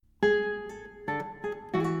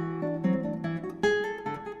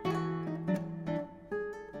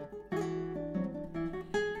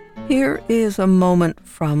Here is a moment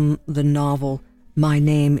from the novel My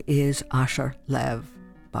Name is Asher Lev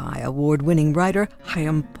by award-winning writer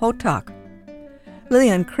Chaim Potok.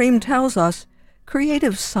 Lillian Cream tells us,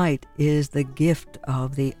 creative sight is the gift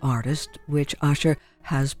of the artist, which Asher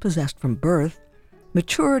has possessed from birth.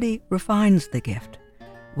 Maturity refines the gift.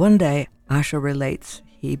 One day, Asher relates,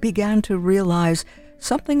 he began to realize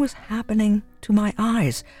something was happening to my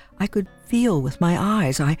eyes. I could feel with my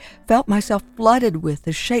eyes. I felt myself flooded with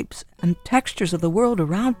the shapes and textures of the world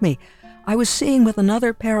around me. I was seeing with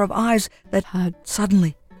another pair of eyes that had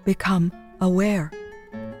suddenly become aware.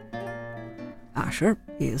 Asher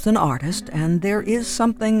is an artist, and there is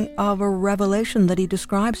something of a revelation that he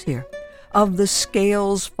describes here, of the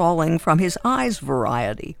scales falling from his eyes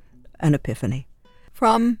variety, an epiphany.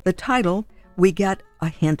 From the title, we get a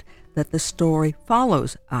hint that the story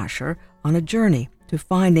follows Asher on a journey to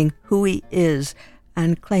finding who he is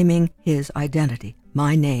and claiming his identity.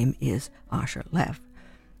 My name is Asher Lev.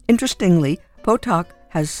 Interestingly, Potok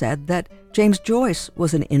has said that James Joyce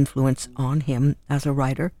was an influence on him as a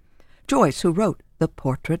writer. Joyce, who wrote The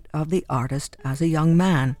Portrait of the Artist as a Young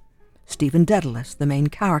Man. Stephen Dedalus, the main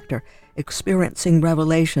character, experiencing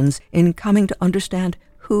revelations in coming to understand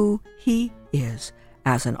who he is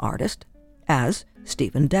as an artist, as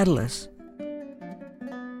Stephen Dedalus.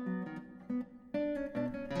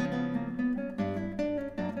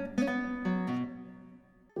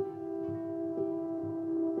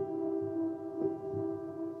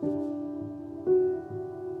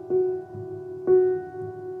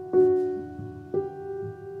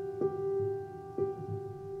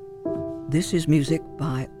 This is music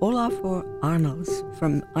by Olafur Arnalds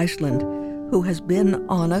from Iceland, who has been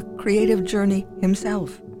on a creative journey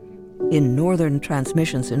himself. In Northern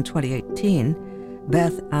Transmissions in 2018,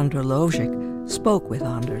 Beth Andrologic spoke with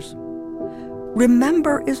Anders.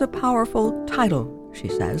 Remember is a powerful title, she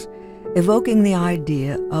says, evoking the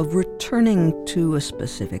idea of returning to a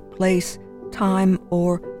specific place, time,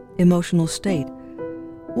 or emotional state.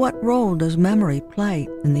 What role does memory play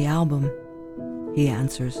in the album? He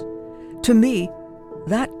answers, to me,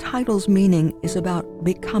 that title's meaning is about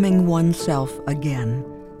becoming oneself again,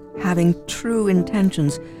 having true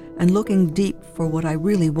intentions and looking deep for what I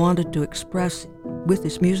really wanted to express with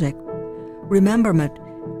this music. Rememberment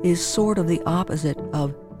is sort of the opposite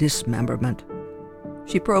of dismemberment.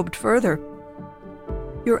 She probed further.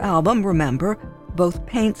 Your album, Remember, both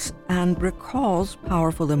paints and recalls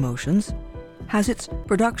powerful emotions. Has its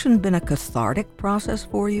production been a cathartic process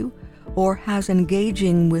for you? Or has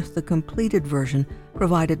engaging with the completed version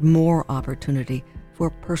provided more opportunity for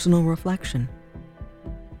personal reflection?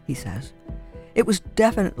 He says, it was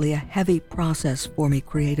definitely a heavy process for me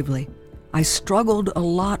creatively. I struggled a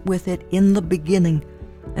lot with it in the beginning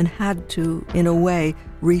and had to, in a way,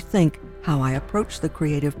 rethink how I approach the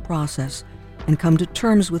creative process and come to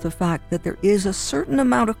terms with the fact that there is a certain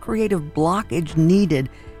amount of creative blockage needed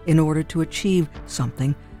in order to achieve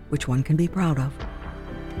something which one can be proud of.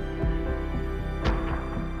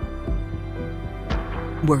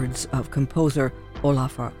 Words of composer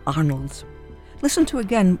Olafur Arnalds. Listen to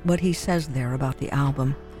again what he says there about the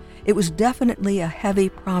album. It was definitely a heavy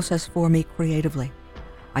process for me creatively.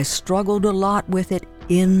 I struggled a lot with it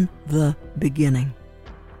in the beginning.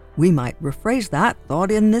 We might rephrase that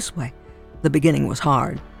thought in this way. The beginning was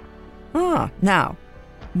hard. Now,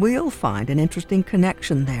 we'll find an interesting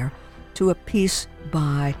connection there to a piece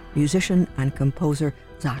by musician and composer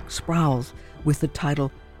Zach Sprowls with the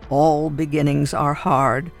title All Beginnings Are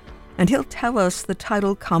Hard, and he'll tell us the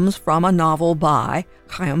title comes from a novel by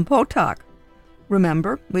Chaim Potok.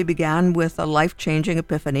 Remember, we began with a life-changing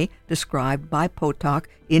epiphany described by Potok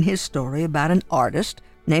in his story about an artist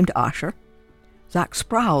named Asher. Zach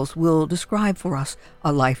Sprowls will describe for us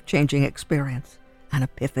a life-changing experience, an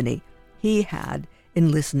epiphany he had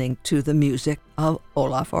in listening to the music of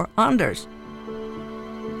Olafur Anders.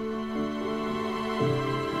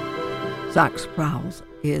 Zach Sprowls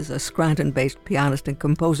is a Scranton-based pianist and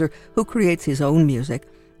composer who creates his own music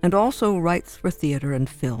and also writes for theater and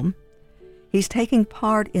film. He's taking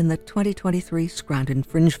part in the 2023 Scranton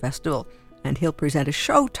Fringe Festival, and he'll present a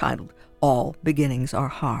show titled All Beginnings Are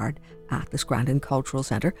Hard at the Scranton Cultural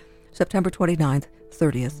Center, September 29th,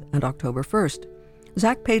 30th, and October 1st.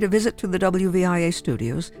 Zach paid a visit to the WVIA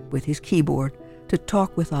studios with his keyboard to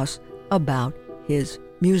talk with us about his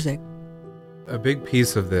music. A big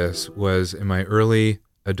piece of this was in my early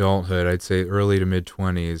adulthood, I'd say early to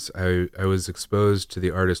mid-20s, I was exposed to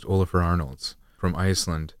the artist Olafur Arnalds from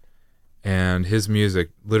Iceland, and his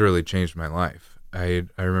music literally changed my life. I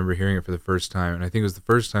remember hearing it for the first time, and I think it was the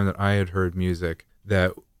first time that I had heard music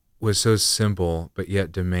that was so simple but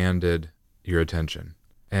yet demanded your attention.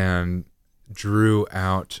 and drew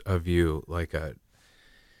out of you like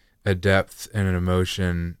a depth and an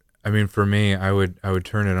emotion. I mean, for me, I would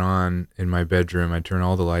turn it on in my bedroom. I'd turn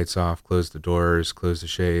all the lights off, close the doors, close the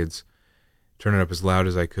shades, turn it up as loud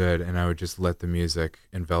as I could, and I would just let the music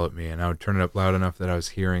envelop me. And I would turn it up loud enough that I was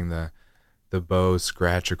hearing the bow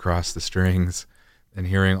scratch across the strings and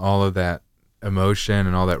hearing all of that emotion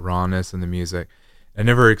and all that rawness in the music. I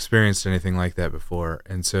never experienced anything like that before.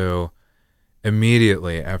 And so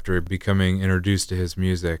immediately after becoming introduced to his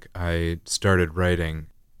music, I started writing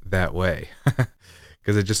that way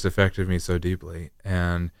because it just affected me so deeply.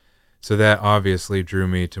 And so that obviously drew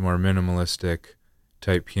me to more minimalistic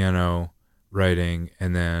type piano writing,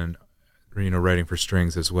 and then, writing for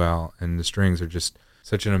strings as well. And the strings are just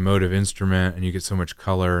such an emotive instrument, and you get so much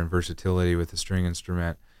color and versatility with the string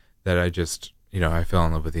instrument that I just, I fell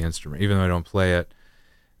in love with the instrument. Even though I don't play it,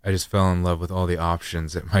 I just fell in love with all the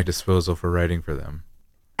options at my disposal for writing for them.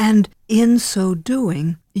 And in so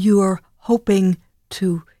doing, you are hoping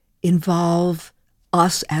to involve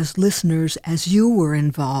us as listeners as you were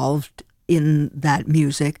involved in that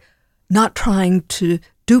music, not trying to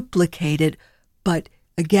duplicate it, but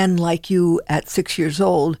again, like you at 6 years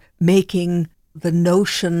old, making the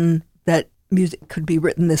notion that music could be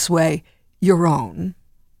written this way your own.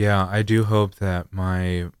 Yeah, I do hope that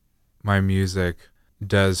my music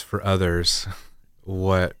does for others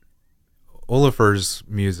what Oliver's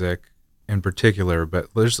music in particular,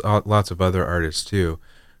 but there's lots of other artists too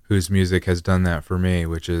whose music has done that for me,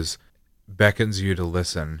 which is beckons you to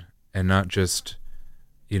listen and not just,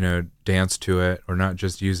 dance to it, or not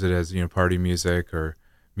just use it as, party music or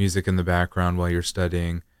music in the background while you're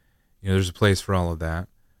studying. There's a place for all of that,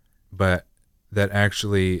 but that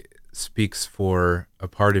actually speaks for a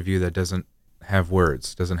part of you that doesn't have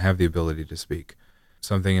words, doesn't have the ability to speak.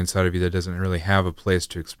 Something inside of you that doesn't really have a place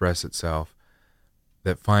to express itself,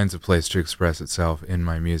 that finds a place to express itself in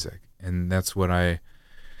my music. And that's what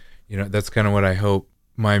that's kind of what I hope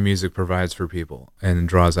my music provides for people and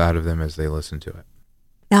draws out of them as they listen to it.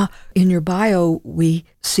 Now, in your bio, we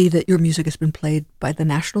see that your music has been played by the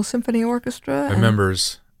National Symphony Orchestra. By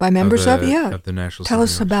members of the National Symphony Tell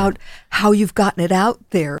us Orchestra. about how you've gotten it out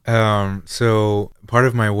there. So part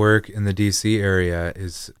of my work in the D.C. area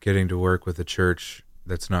is getting to work with a church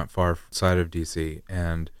that's not far outside of D.C.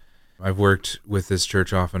 And I've worked with this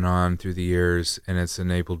church off and on through the years, and it's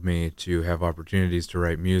enabled me to have opportunities to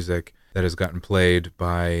write music that has gotten played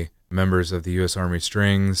by members of the U.S. Army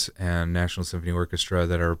Strings and National Symphony Orchestra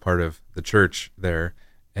that are part of the church there.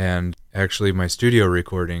 And actually my studio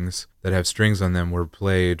recordings that have strings on them were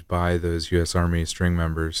played by those U.S. Army string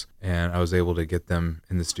members, and I was able to get them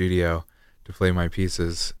in the studio to play my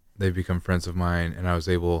pieces. They've become friends of mine, and I was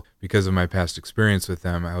able, because of my past experience with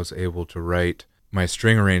them, I was able to write my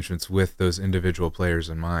string arrangements with those individual players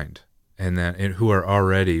in mind, and who are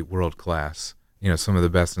already world class, some of the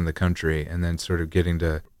best in the country, and then sort of getting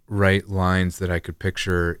to write lines that I could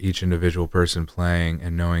picture each individual person playing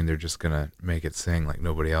and knowing they're just going to make it sing like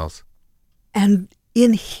nobody else. And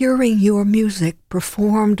in hearing your music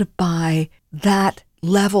performed by that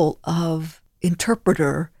level of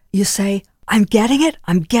interpreter, you say, I'm getting it,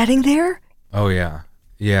 I'm getting there? Oh, yeah.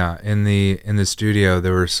 Yeah, in the studio,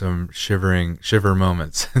 there were some shiver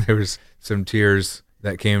moments. There was some tears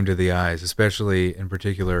that came to the eyes, especially in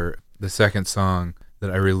particular the second song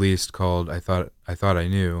that I released called I Thought I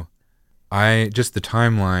Knew. Just the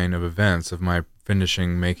timeline of events of my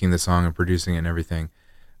finishing making the song and producing it and everything,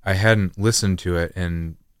 I hadn't listened to it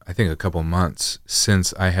in, I think, a couple months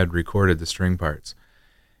since I had recorded the string parts.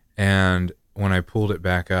 And when I pulled it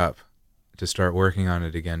back up to start working on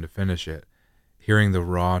it again to finish it, hearing the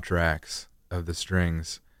raw tracks of the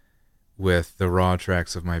strings with the raw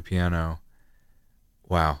tracks of my piano,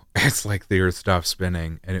 wow, it's like the earth stopped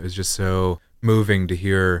spinning. And it was just so moving to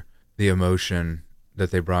hear the emotion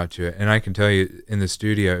that they brought to it. And I can tell you, in the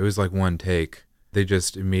studio, it was like one take. They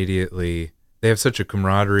just immediately, they have such a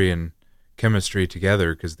camaraderie and chemistry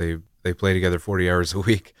together because they play together 40 hours a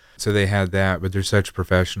week. So they had that, but they're such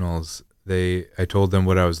professionals. I told them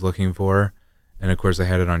what I was looking for, and of course I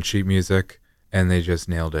had it on sheet music, and they just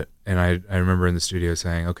nailed it. And I remember in the studio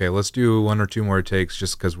saying, okay, let's do one or two more takes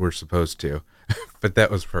just because we're supposed to. But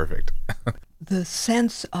that was perfect. The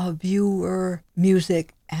sense of your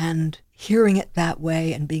music and hearing it that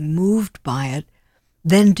way and being moved by it,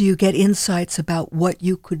 then do you get insights about what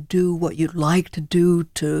you could do, what you'd like to do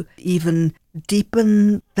to even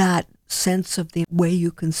deepen that sense of the way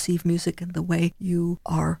you conceive music and the way you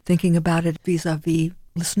are thinking about it vis-a-vis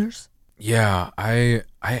listeners? Yeah, I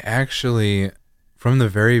actually, from the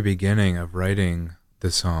very beginning of writing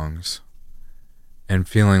the songs and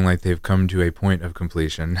feeling like they've come to a point of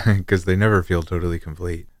completion, because they never feel totally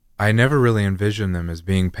complete. I never really envision them as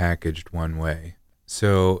being packaged one way.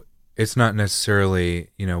 So it's not necessarily,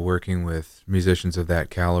 working with musicians of that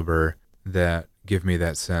caliber that give me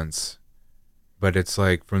that sense. But it's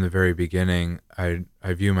like from the very beginning, I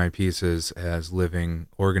view my pieces as living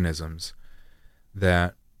organisms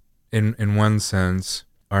that, in one sense,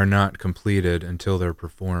 are not completed until they're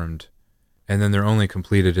performed. And then they're only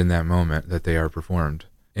completed in that moment that they are performed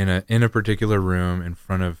in a particular room in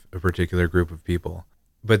front of a particular group of people.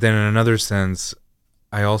 But then in another sense,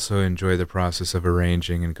 I also enjoy the process of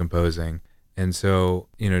arranging and composing. And so,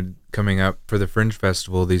 coming up for the Fringe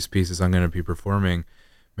Festival, these pieces I'm going to be performing,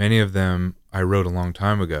 many of them I wrote a long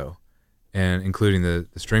time ago, and including the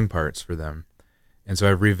string parts for them. And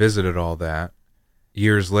so I've revisited all that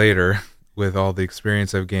years later with all the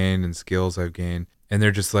experience I've gained and skills I've gained, and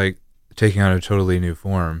they're just like taking on a totally new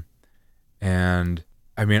form. And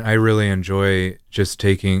I mean, I really enjoy just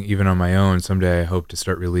taking, even on my own, someday I hope to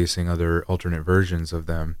start releasing other alternate versions of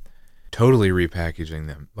them, totally repackaging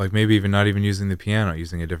them, like maybe even not even using the piano,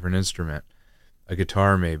 using a different instrument, a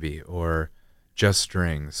guitar maybe, or just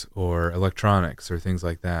strings, or electronics, or things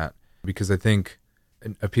like that. Because I think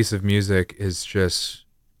a piece of music is just,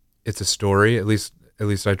 it's a story. At least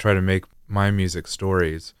I try to make my music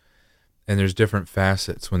stories, and there's different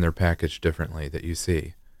facets when they're packaged differently that you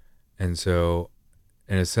see. And so,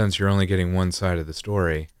 in a sense, you're only getting one side of the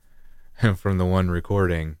story from the one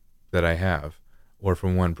recording that I have, or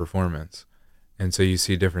from one performance. And so you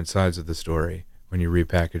see different sides of the story when you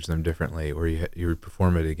repackage them differently, or you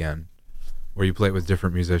perform it again, or you play it with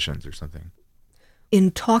different musicians or something.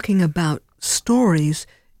 In talking about stories,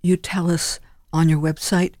 you tell us on your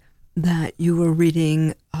website that you were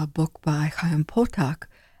reading a book by Chaim Potok,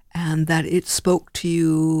 and that it spoke to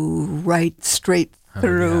you right straight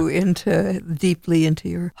through deeply into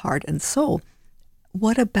your heart and soul.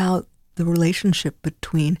 What about the relationship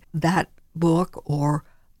between that book or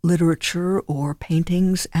literature or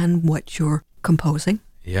paintings and what you're composing?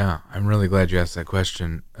 Yeah, I'm really glad you asked that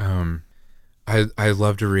question. I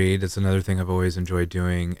love to read. It's another thing I've always enjoyed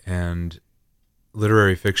doing, and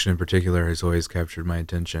literary fiction in particular has always captured my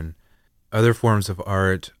attention. Other forms of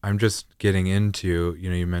art, I'm just getting into,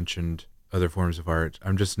 you mentioned other forms of art.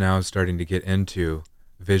 I'm just now starting to get into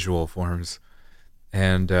visual forms.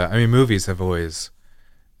 And, movies have always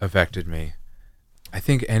affected me. I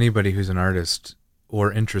think anybody who's an artist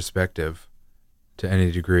or introspective to any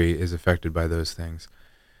degree is affected by those things.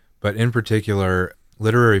 But in particular,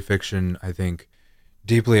 literary fiction, I think,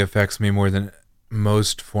 deeply affects me more than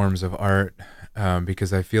most forms of art,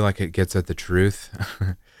 because I feel like it gets at the truth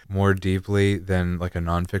more deeply than like a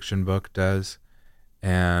nonfiction book does,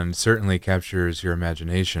 and certainly captures your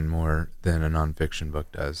imagination more than a nonfiction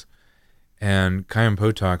book does. And Chaim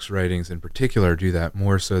Potok's writings in particular do that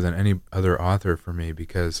more so than any other author for me,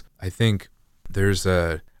 because I think there's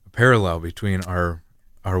a parallel between our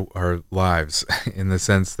lives in the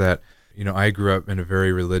sense that, I grew up in a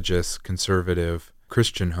very religious, conservative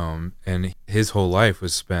Christian home, and his whole life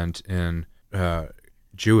was spent in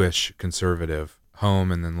Jewish conservative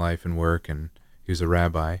home and then life and work, and he was a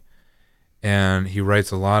rabbi. And he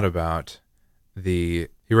writes a lot about that.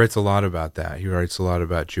 He writes a lot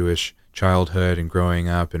about Jewish childhood and growing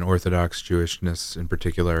up, and Orthodox Jewishness in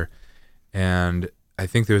particular. And I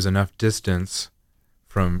think there was enough distance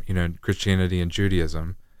from, Christianity and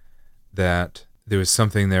Judaism that there was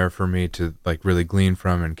something there for me to like really glean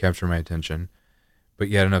from and capture my attention, but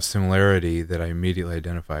yet enough similarity that I immediately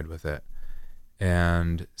identified with it.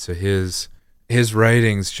 And so his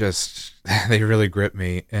writings just, they really grip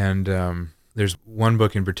me. And there's one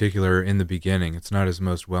book in particular in the beginning. It's not his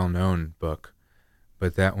most well-known book,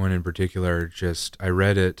 but that one in particular, just, I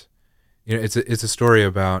read it. It's a story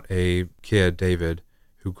about a kid, David,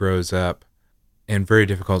 who grows up in very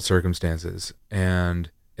difficult circumstances. And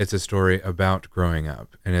it's a story about growing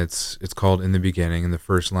up. And it's called In the Beginning. And the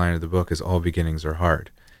first line of the book is, "All beginnings are hard,"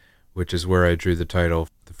 which is where I drew the title,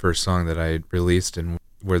 the first song that I released, and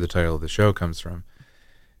where the title of the show comes from.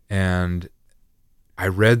 And I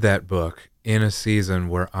read that book in a season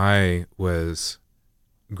where I was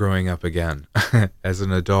growing up again. As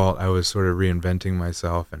an adult, I was sort of reinventing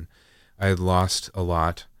myself, and I had lost a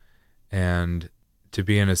lot. And to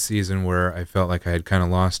be in a season where I felt like I had kind of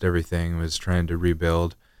lost everything, was trying to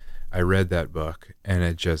rebuild, I read that book, and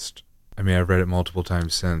it just, I've read it multiple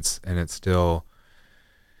times since, and it's still,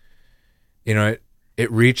 it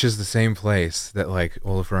reaches the same place that like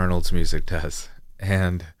Olafur Arnalds' music does.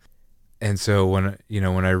 And so when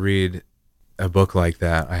I read a book like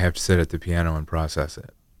that, I have to sit at the piano and process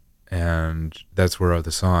it. And that's where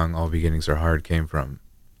the song All Beginnings Are Hard came from.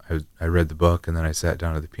 I read the book, and then I sat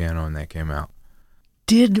down at the piano, and that came out.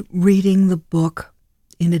 Did reading the book,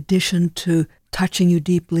 in addition to touching you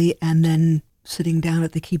deeply and then sitting down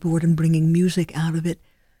at the keyboard and bringing music out of it,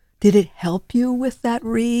 did it help you with that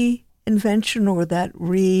reinvention or that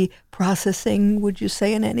reprocessing, would you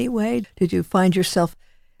say, in any way? Did you find yourself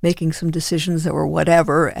making some decisions or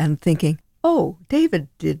whatever and thinking, oh, David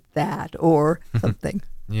did that or something?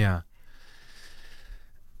 Yeah.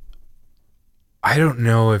 I don't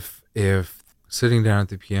know if sitting down at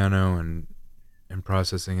the piano and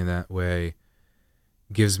processing in that way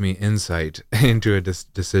gives me insight into a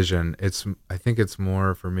decision. I think it's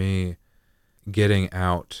more for me getting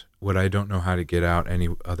out what I don't know how to get out any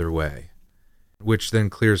other way, which then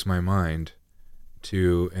clears my mind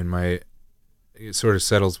it sort of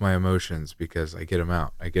settles my emotions because I get them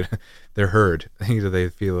out. They're heard. They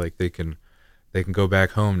feel like they can go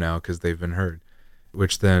back home now because they've been heard,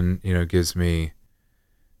 which then, gives me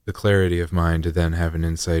the clarity of mind to then have an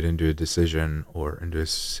insight into a decision or into a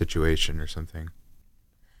situation or something.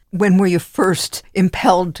 When were you first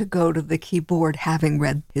impelled to go to the keyboard having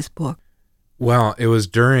read his book? Well, it was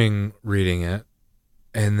during reading it,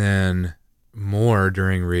 and then more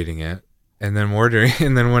during reading it, and then more during,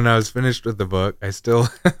 and then when I was finished with the book, I still,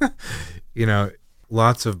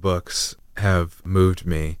 lots of books have moved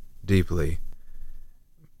me deeply,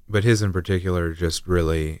 but his in particular just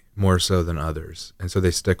really more so than others, and so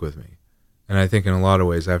they stick with me. And I think in a lot of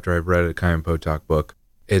ways, after I've read a Chaim Potok book,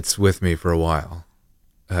 it's with me for a while.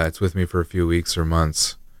 It's with me for a few weeks or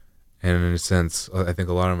months. And in a sense, I think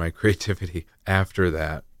a lot of my creativity after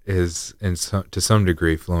that is to some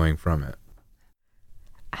degree flowing from it.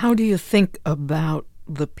 How do you think about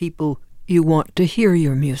the people you want to hear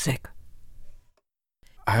your music?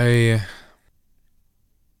 I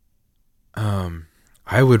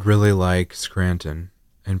would really like Scranton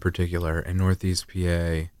in particular and Northeast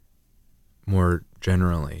PA more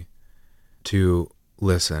generally to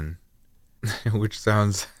listen, which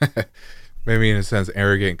sounds maybe in a sense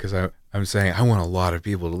arrogant because I'm saying I want a lot of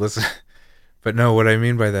people to listen. But no, what I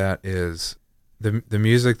mean by that is the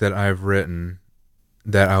music that I've written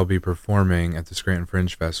that I'll be performing at the Scranton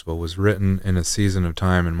Fringe Festival was written in a season of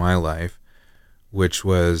time in my life, which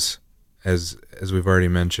was, as we've already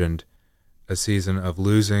mentioned, a season of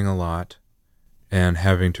losing a lot and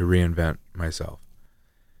having to reinvent myself.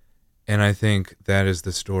 And I think that is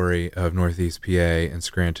the story of Northeast PA and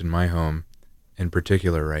Scranton, my home, in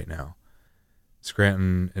particular right now.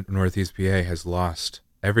 Scranton, Northeast PA, has lost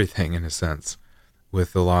everything in a sense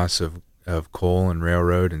with the loss of coal and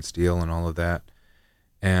railroad and steel and all of that.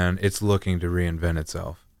 And it's looking to reinvent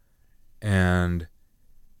itself. And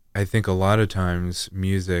I think a lot of times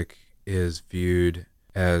music is viewed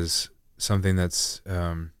as something that's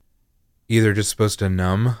either just supposed to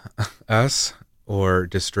numb us or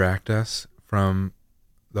distract us from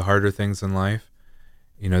the harder things in life.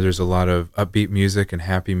 There's a lot of upbeat music and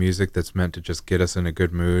happy music that's meant to just get us in a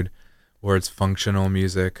good mood, or it's functional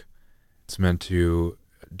music. It's meant to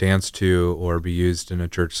dance to or be used in a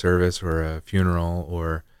church service or a funeral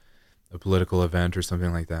or a political event or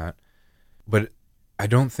something like that. But I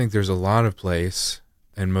don't think there's a lot of place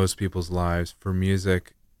in most people's lives for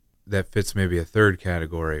music that fits maybe a third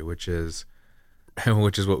category, which is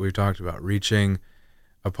what we've talked about, reaching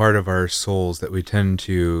a part of our souls that we tend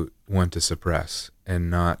to want to suppress and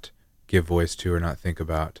not give voice to or not think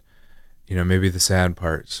about. Maybe the sad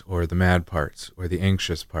parts or the mad parts or the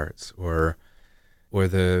anxious parts or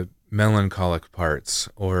the melancholic parts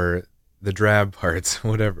or the drab parts,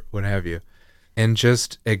 whatever, what have you. And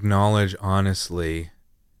just acknowledge honestly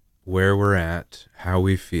where we're at, how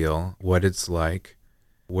we feel, what it's like,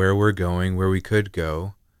 where we're going, where we could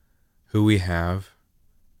go, who we have,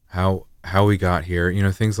 how we got here,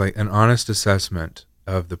 things like an honest assessment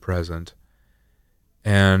of the present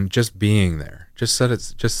and just being there. Just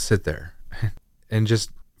sit there. And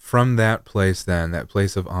just from that place then, that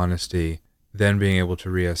place of honesty, then being able to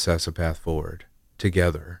reassess a path forward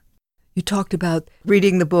together. You talked about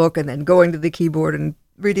reading the book and then going to the keyboard and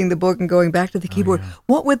reading the book and going back to the keyboard. Yeah.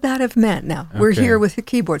 What would that have meant? Now, we're here with the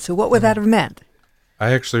keyboard, so what would that have meant?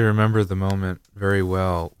 I actually remember the moment very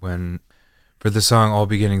well when, for the song All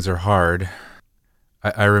Beginnings Are Hard,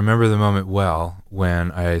 I remember the moment well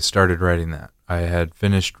when I started writing that. I had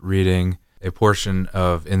finished reading a portion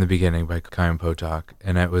of In the Beginning by Chaim Potok,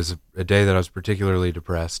 and it was a day that I was particularly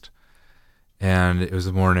depressed. And it was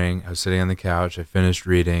the morning, I was sitting on the couch, I finished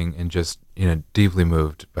reading and just, deeply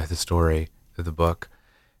moved by the story of the book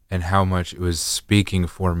and how much it was speaking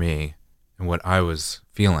for me and what I was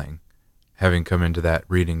feeling having come into that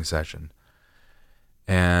reading session.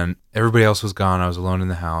 And everybody else was gone. I was alone in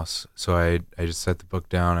the house. So I just set the book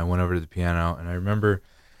down. I went over to the piano, and I remember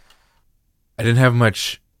I didn't have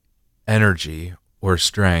much energy or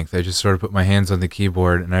strength. I just sort of put my hands on the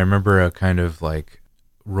keyboard, and I remember a kind of like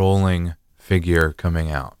rolling figure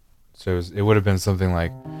coming out. So it would have been something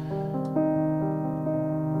like,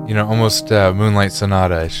 almost Moonlight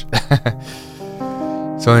Sonata-ish.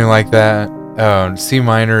 Something like that. C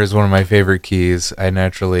minor is one of my favorite keys. I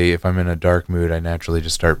naturally, if I'm in a dark mood, I naturally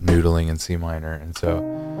just start noodling in C minor. And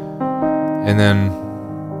then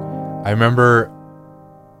I remember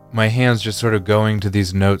my hands just sort of going to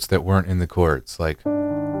these notes that weren't in the chords. Like,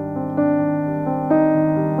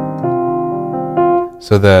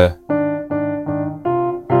 so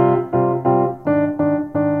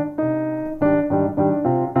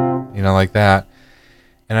like that.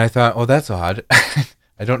 And I thought, oh, that's odd.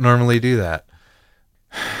 I don't normally do that.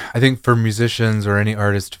 I think for musicians or any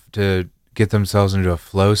artist to get themselves into a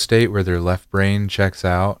flow state where their left brain checks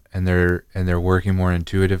out and they're working more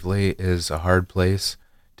intuitively is a hard place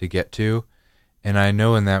to get to. And I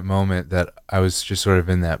know in that moment that I was just sort of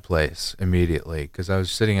in that place immediately, because I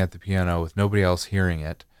was sitting at the piano with nobody else hearing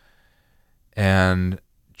it and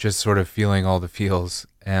just sort of feeling all the feels.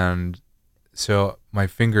 And so my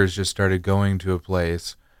fingers just started going to a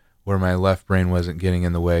place where my left brain wasn't getting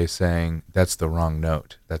in the way, saying, that's the wrong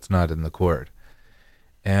note. That's not in the chord.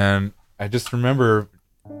 And I just remember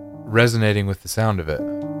resonating with the sound of it.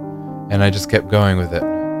 And I just kept going with it.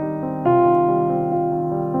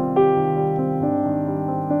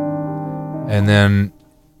 And then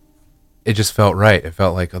it just felt right. It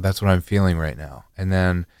felt like, oh, that's what I'm feeling right now. And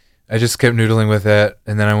then I just kept noodling with it.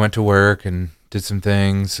 And then I went to work and did some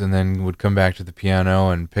things, and then would come back to the piano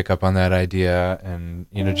and pick up on that idea and,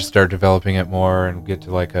 just start developing it more and get to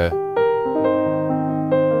like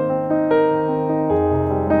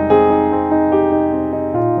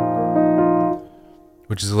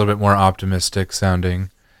which is a little bit more optimistic sounding.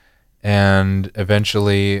 And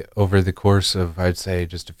eventually, over the course of, I'd say,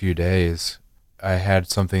 just a few days, I had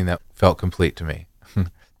something that felt complete to me.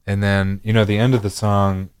 And then, the end of the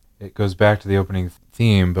song, it goes back to the opening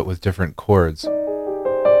theme, but with different chords.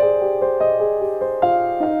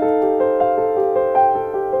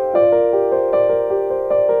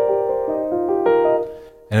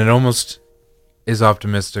 And it almost is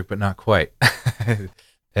optimistic, but not quite.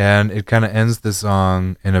 And it kind of ends the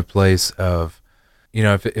song in a place of,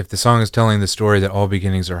 if the song is telling the story that all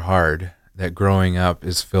beginnings are hard, that growing up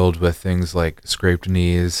is filled with things like scraped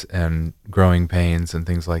knees and growing pains and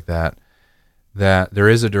things like that, that there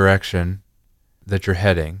is a direction that you're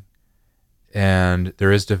heading, and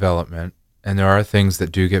there is development, and there are things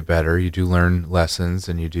that do get better. You do learn lessons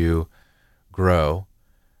and you do grow,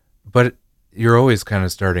 but you're always kind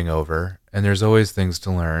of starting over, and there's always things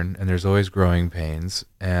to learn, and there's always growing pains.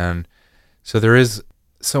 And so there is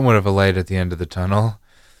somewhat of a light at the end of the tunnel,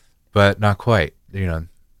 but not quite,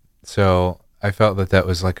 So I felt that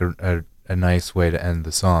was like a nice way to end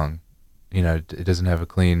the song. It doesn't have a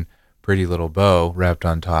clean, pretty little bow wrapped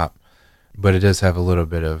on top, but it does have a little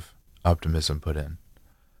bit of optimism put in.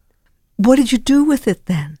 What did you do with it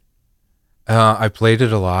then? I played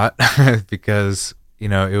it a lot because,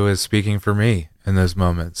 it was speaking for me in those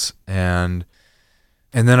moments. And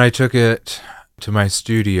then I took it to my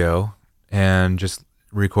studio and just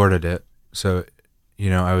recorded it. So,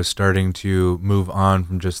 I was starting to move on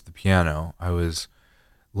from just the piano. I was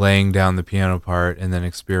laying down the piano part and then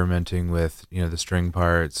experimenting with, the string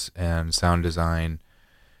parts and sound design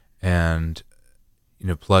and,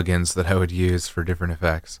 plugins that I would use for different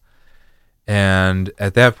effects. And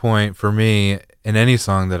at that point, for me, in any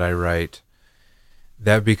song that I write,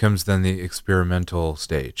 that becomes then the experimental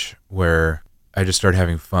stage where I just start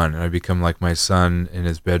having fun, and I become like my son in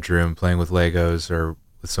his bedroom playing with Legos or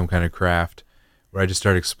with some kind of craft, where I just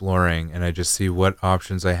start exploring and I just see what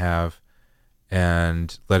options I have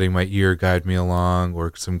and letting my ear guide me along,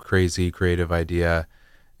 or some crazy creative idea,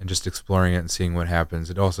 and just exploring it and seeing what happens.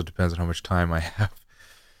 It also depends on how much time I have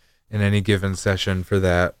in any given session for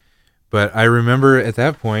that. But I remember at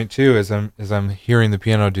that point too, as I'm hearing the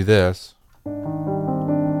piano do this,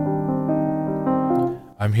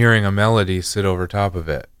 I'm hearing a melody sit over top of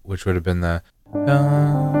it, which would have been the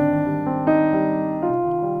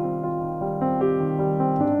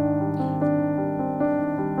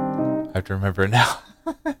I have to remember it now.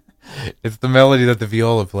 It's the melody that the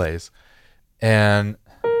viola plays. And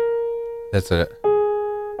that's it.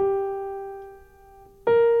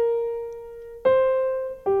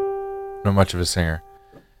 Not much of a singer.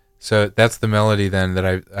 So that's the melody then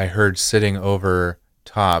that I heard sitting over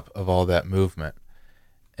top of all that movement.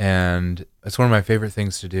 And it's one of my favorite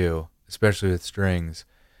things to do, especially with strings,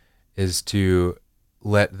 is to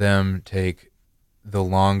let them take the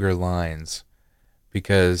longer lines,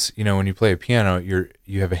 because when you play a piano,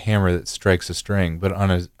 you have a hammer that strikes a string, but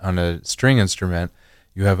on a string instrument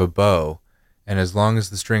you have a bow, and as long as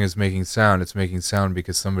the string is making sound, it's making sound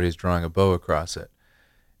because somebody's drawing a bow across it.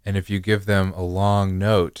 And if you give them a long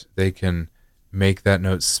note, they can make that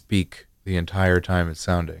note speak the entire time it's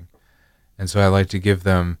sounding. And so I like to give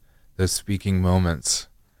them those speaking moments,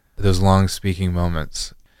 those long speaking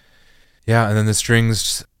moments. Yeah, and then the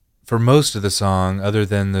strings for most of the song, other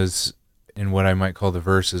than those in what I might call the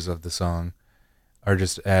verses of the song, are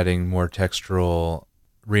just adding more textural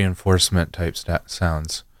reinforcement type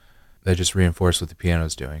sounds. They just reinforce what the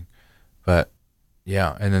piano's doing. But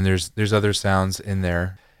yeah, and then there's other sounds in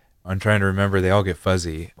there. I'm trying to remember, they all get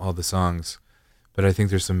fuzzy, all the songs. But I think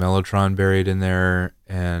there's some mellotron buried in there,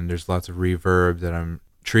 and there's lots of reverb that I'm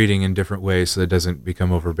treating in different ways so that it doesn't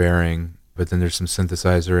become overbearing. But then there's some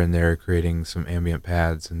synthesizer in there creating some ambient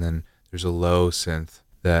pads, and then there's a low synth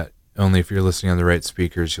that only if you're listening on the right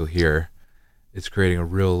speakers you'll hear. It's creating a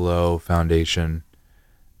real low foundation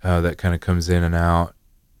that kind of comes in and out,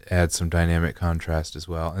 adds some dynamic contrast as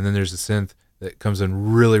well. And then there's a synth that comes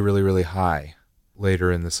in really, really, really high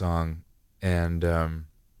later in the song. And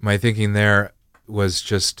my thinking there was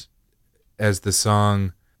just, as the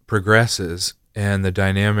song progresses and the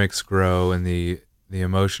dynamics grow and the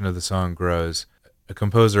emotion of the song grows, a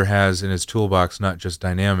composer has in his toolbox not just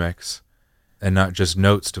dynamics and not just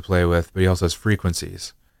notes to play with, but he also has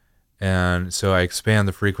frequencies. And so I expand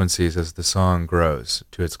the frequencies as the song grows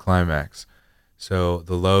to its climax. So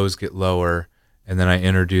the lows get lower, and then I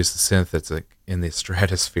introduce the synth that's like in the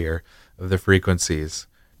stratosphere of the frequencies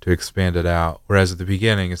to expand it out. Whereas at the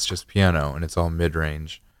beginning, it's just piano, and it's all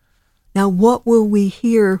mid-range. Now, what will we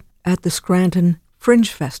hear at the Scranton Fringe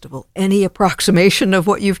Festival? Any approximation of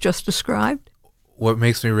what you've just described? What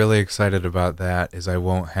makes me really excited about that is I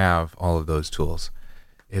won't have all of those tools.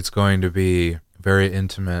 It's going to be very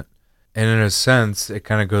intimate. And in a sense, it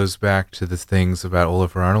kind of goes back to the things about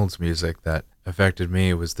Olafur Arnalds' music that affected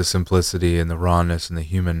me, was the simplicity and the rawness and the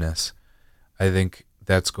humanness. I think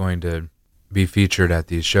that's going to be featured at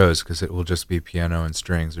these shows because it will just be piano and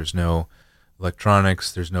strings. There's no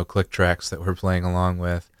electronics, there's no click tracks that we're playing along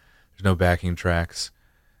with, there's no backing tracks.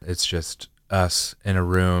 It's just us in a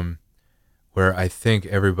room where I think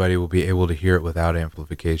everybody will be able to hear it without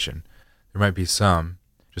amplification. There might be some,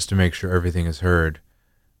 just to make sure everything is heard,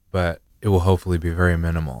 but it will hopefully be very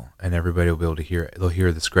minimal, and everybody will be able to hear it. They'll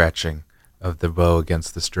hear the scratching of the bow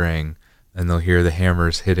against the string, and they'll hear the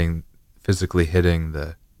hammers physically hitting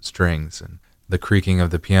the strings, and the creaking of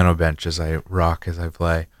the piano bench as I rock, as I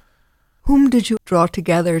play. Whom did you draw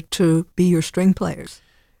together to be your string players?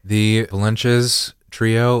 The Valencia's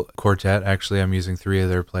trio, quartet, actually I'm using 3 of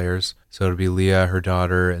their players. So it'll be Leah, her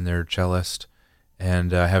daughter, and their cellist.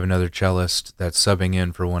 And I have another cellist that's subbing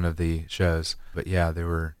in for one of the shows. But yeah, they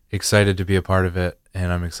were excited to be a part of it,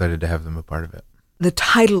 and I'm excited to have them a part of it. The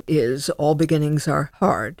title is All Beginnings Are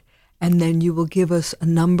Hard, and then you will give us a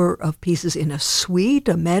number of pieces in a suite,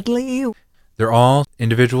 a medley. They're all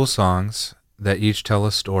individual songs that each tell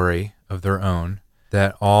a story of their own,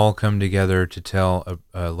 that all come together to tell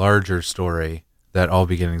a larger story, that all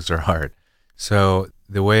beginnings are hard. So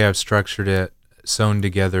the way I've structured it, sewn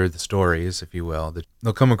together the stories, if you will,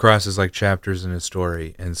 they'll come across as like chapters in a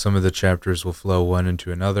story, and some of the chapters will flow one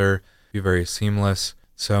into another, be very seamless.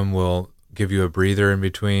 Some will give you a breather in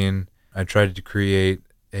between. I tried to create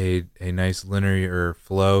a nice linear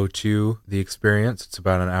flow to the experience. It's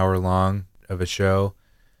about an hour long of a show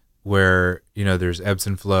where, there's ebbs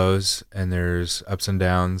and flows and there's ups and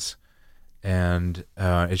downs, and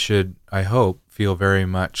it should, I hope, feel very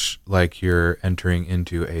much like you're entering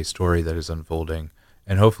into a story that is unfolding,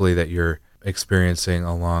 and hopefully that you're experiencing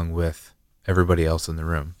along with everybody else in the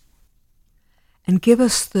room. And give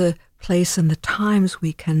us the place and the times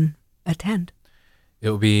we can attend. It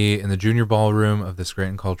will be in the Junior Ballroom of the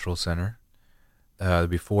Scranton Cultural Center. There'll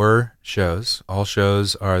be 4 shows. All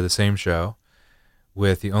shows are the same show,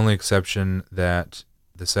 with the only exception that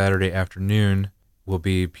the Saturday afternoon will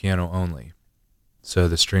be piano only. So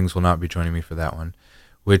the strings will not be joining me for that one,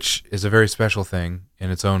 which is a very special thing in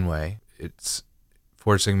its own way. It's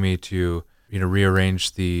forcing me to,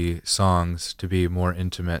 rearrange the songs to be more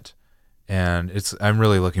intimate, and I'm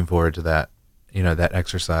really looking forward to that, that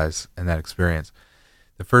exercise and that experience.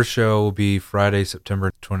 The first show will be Friday,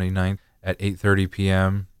 September 29th at 8:30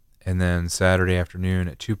 p.m., and then Saturday afternoon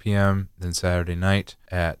at 2 p.m., then Saturday night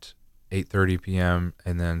at 8:30 p.m.,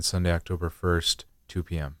 and then Sunday, October 1st, 2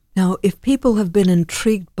 p.m. Now, if people have been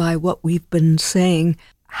intrigued by what we've been saying,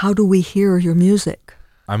 how do we hear your music?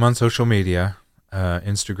 I'm on social media.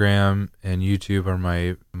 Instagram and YouTube are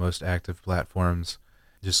my most active platforms.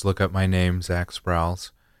 Just look up my name, Zach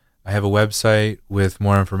Sprowls. I have a website with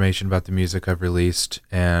more information about the music I've released,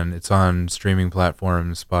 and it's on streaming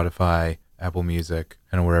platforms, Spotify, Apple Music,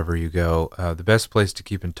 and wherever you go. The best place to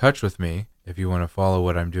keep in touch with me, if you want to follow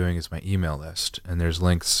what I'm doing, is my email list, and there's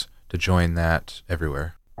links to join that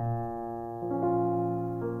everywhere.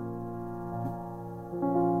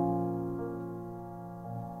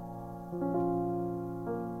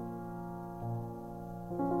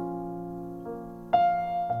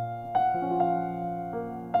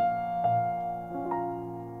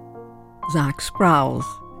 Zach Sprowls,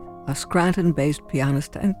 a Scranton-based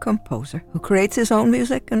pianist and composer who creates his own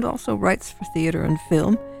music and also writes for theater and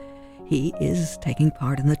film. He is taking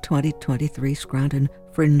part in the 2023 Scranton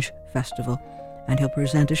Fringe Festival, and he'll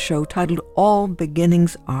present a show titled All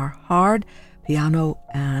Beginnings Are Hard, piano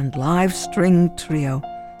and live string trio,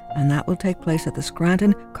 and that will take place at the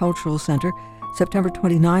Scranton Cultural Center September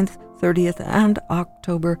 29th, 30th, and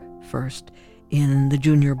October 1st in the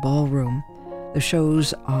Junior Ballroom. The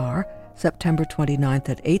shows are September 29th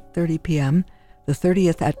at 8:30 p.m., the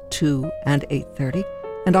 30th at 2 and 8:30,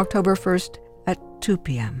 and October 1st at 2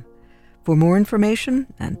 p.m. For more information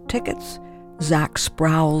and tickets,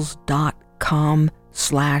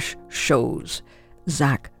 zachsprowls.com/shows.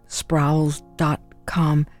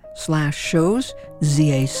 zachsprowls.com/shows,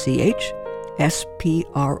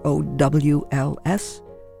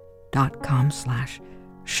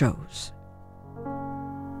 zachsprowls.com/shows.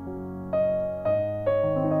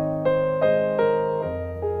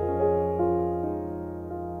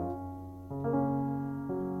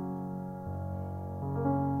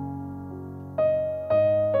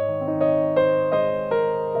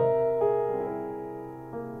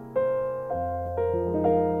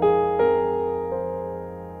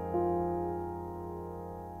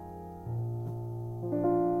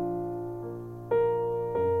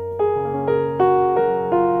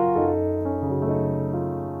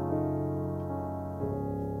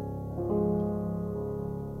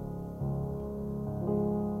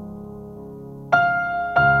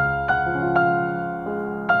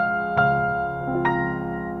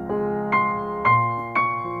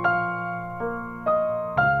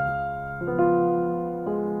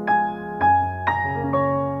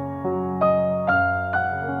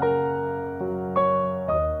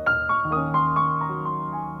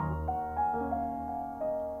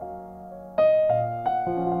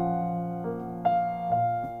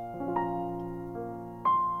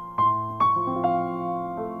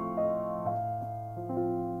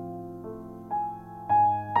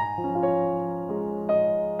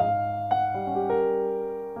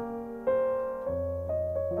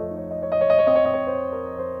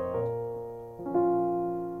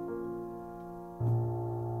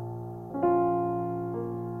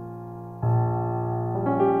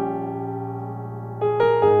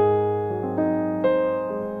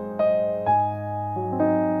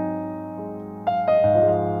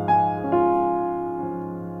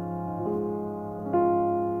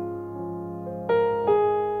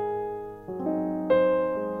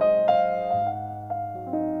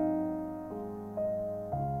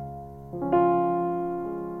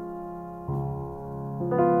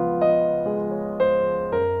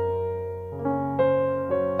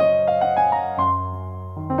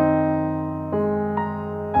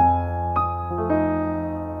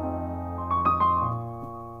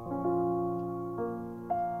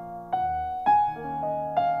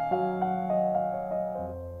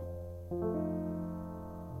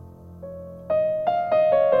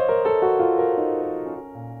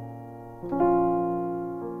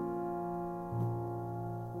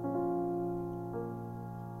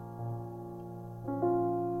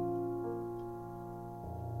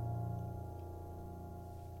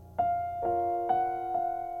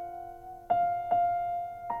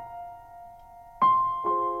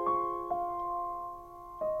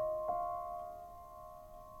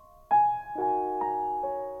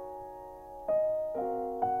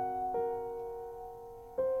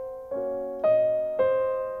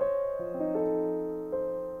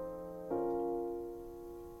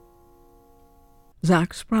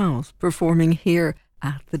 Zach Sprowls performing here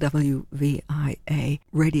at the WVIA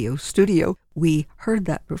radio studio. We heard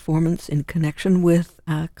that performance in connection with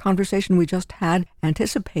a conversation we just had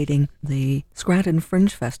anticipating the Scranton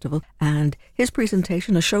Fringe Festival and his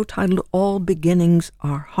presentation, a show titled All Beginnings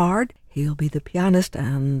Are Hard. He'll be the pianist,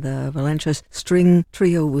 and the Valencia's string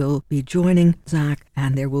trio will be joining Zach,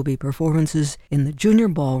 and there will be performances in the Junior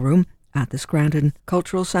Ballroom at the Scranton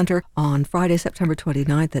Cultural Center on Friday, September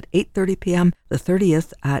 29th at 8:30 p.m., the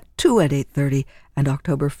 30th at 2 at 8:30, and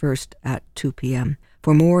October 1st at 2 p.m.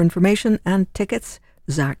 For more information and tickets,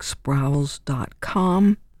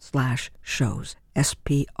 zachsprowls.com/shows.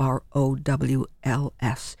 SPROWLS.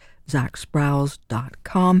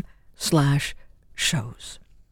 zachsprowls.com/shows.